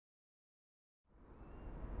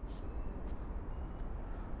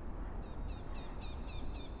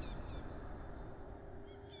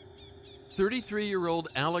33-year-old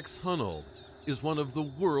Alex Honnold is one of the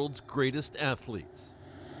world's greatest athletes.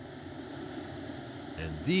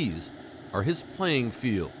 And these are his playing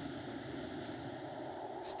fields.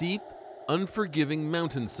 Steep, unforgiving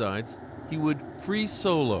mountainsides he would free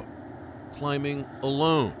solo, climbing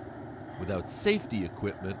alone, without safety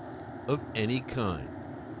equipment of any kind.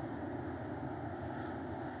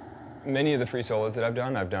 Many of the free solos that I've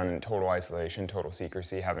done in total isolation, total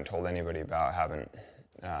secrecy, haven't told anybody about, haven't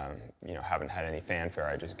had any fanfare.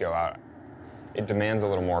 I just go out. It demands a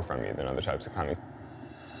little more from you than other types of climbing.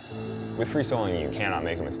 With free soloing, you cannot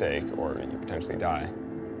make a mistake or you potentially die.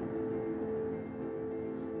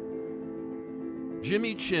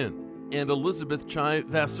 Jimmy Chin and Elizabeth Chai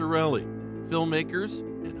Vassarelli, filmmakers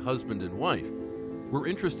and husband and wife, were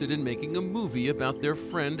interested in making a movie about their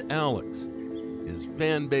friend Alex, his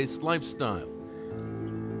van-based lifestyle,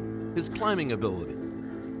 his climbing ability,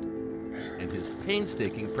 and his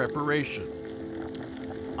painstaking preparation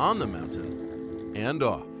on the mountain and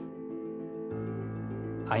off.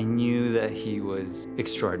 I knew that he was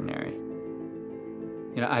extraordinary.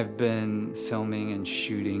 You know, I've been filming and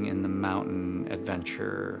shooting in the mountain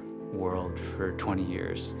adventure world for 20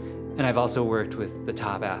 years. And I've also worked with the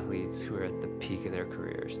top athletes who are at the peak of their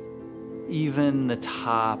careers. Even the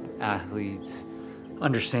top athletes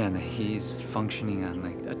understand that he's functioning on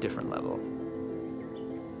like a different level.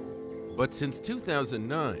 But since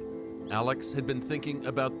 2009, Alex had been thinking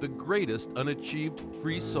about the greatest unachieved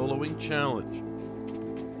free soloing challenge: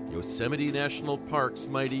 Yosemite National Park's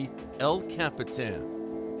mighty El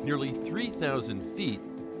Capitan, nearly 3,000 feet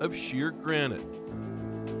of sheer granite,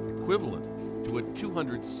 equivalent to a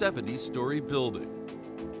 270-story building.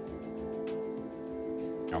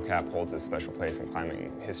 El Cap holds a special place in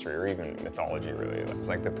climbing history, or even mythology, really. This is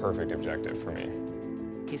like the perfect objective for me.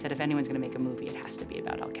 He said if anyone's going to make a movie, it has to be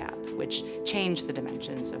about El Cap, which changed the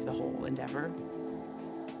dimensions of the whole endeavor.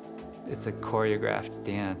 It's a choreographed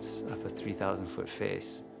dance up a 3,000-foot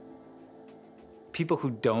face. People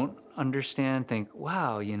who don't understand think,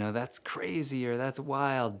 wow, you know, that's crazy or that's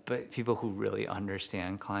wild, but people who really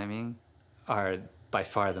understand climbing are by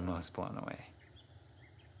far the most blown away.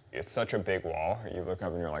 It's such a big wall. You look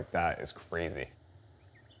up and you're like, that is crazy.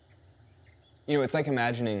 You know, it's like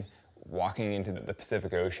imagining walking into the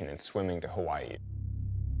Pacific Ocean and swimming to Hawaii.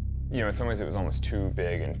 You know, in some ways it was almost too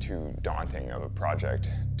big and too daunting of a project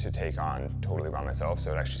to take on totally by myself,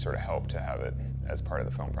 so it actually sort of helped to have it as part of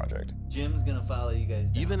the film project. Jim's gonna follow you guys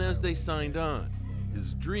down. Even as they signed on,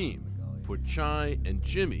 his dream put Chai and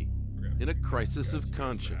Jimmy in a crisis of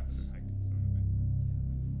conscience.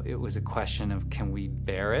 It was a question of, can we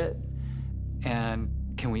bear it and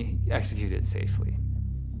can we execute it safely?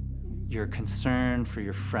 You're concerned for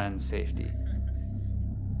your friend's safety.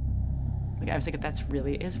 Like, I was like, that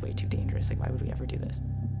really is way too dangerous. Like, why would we ever do this?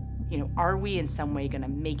 You know, are we in some way gonna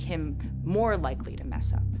make him more likely to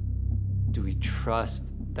mess up? Do we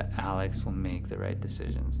trust that Alex will make the right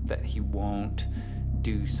decisions, that he won't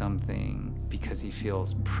do something because he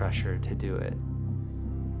feels pressure to do it,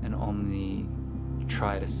 and only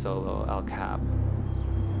try to solo El Cap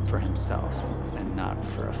for himself and not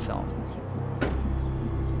for a film?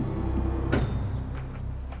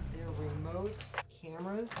 They're remote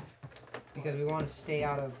cameras because we want to stay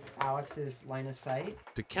out of Alex's line of sight.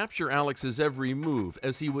 To capture Alex's every move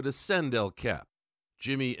as he would ascend El Cap,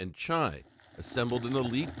 Jimmy and Chai assembled an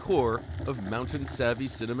elite corps of mountain-savvy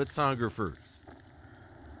cinematographers.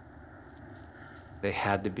 They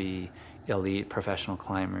had to be elite professional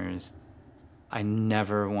climbers. I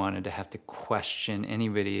never wanted to have to question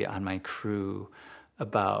anybody on my crew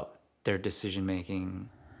about their decision-making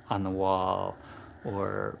on the wall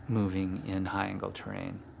or moving in high-angle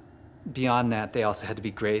terrain. Beyond that, they also had to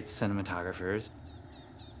be great cinematographers.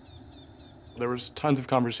 There was tons of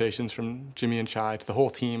conversations from Jimmy and Chai to the whole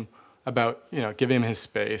team about, you know, giving him his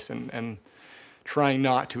space and trying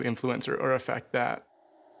not to influence or affect that.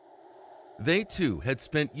 They too had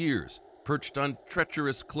spent years perched on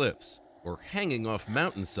treacherous cliffs or hanging off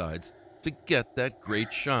mountainsides to get that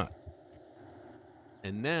great shot.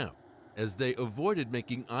 And now, as they avoided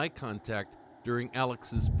making eye contact during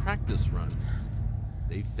Alex's practice runs,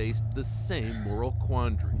 they faced the same moral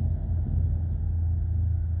quandary.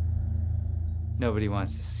 Nobody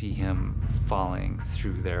wants to see him falling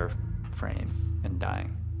through their frame and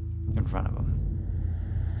dying in front of them.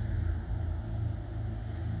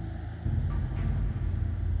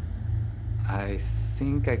 I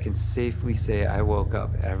think I can safely say I woke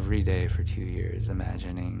up every day for 2 years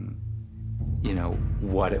imagining, you know,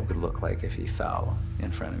 what it would look like if he fell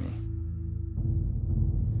in front of me.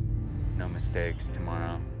 No mistakes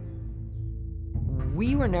tomorrow.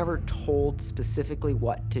 We were never told specifically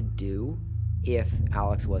what to do if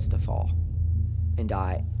Alex was to fall and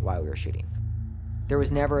die while we were shooting. There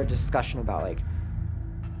was never a discussion about, like,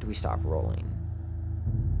 do we stop rolling?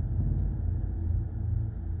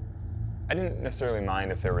 I didn't necessarily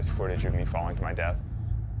mind if there was footage of me falling to my death.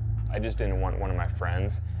 I just didn't want one of my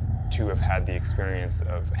friends to have had the experience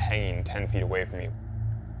of hanging 10 feet away from me.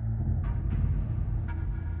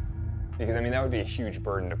 Because, I mean, that would be a huge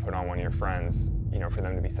burden to put on one of your friends, you know, for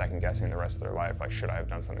them to be second-guessing the rest of their life, like, should I have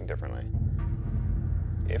done something differently?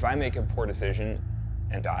 If I make a poor decision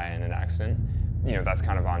and die in an accident, you know, that's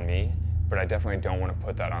kind of on me, but I definitely don't want to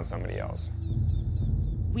put that on somebody else.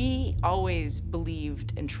 We always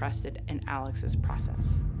believed and trusted in Alex's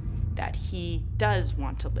process, that he does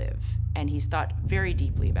want to live, and he's thought very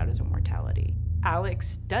deeply about his immortality.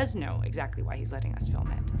 Alex does know exactly why he's letting us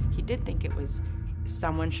film it. He did think it was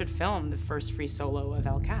someone should film the first free solo of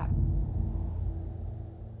El Cap.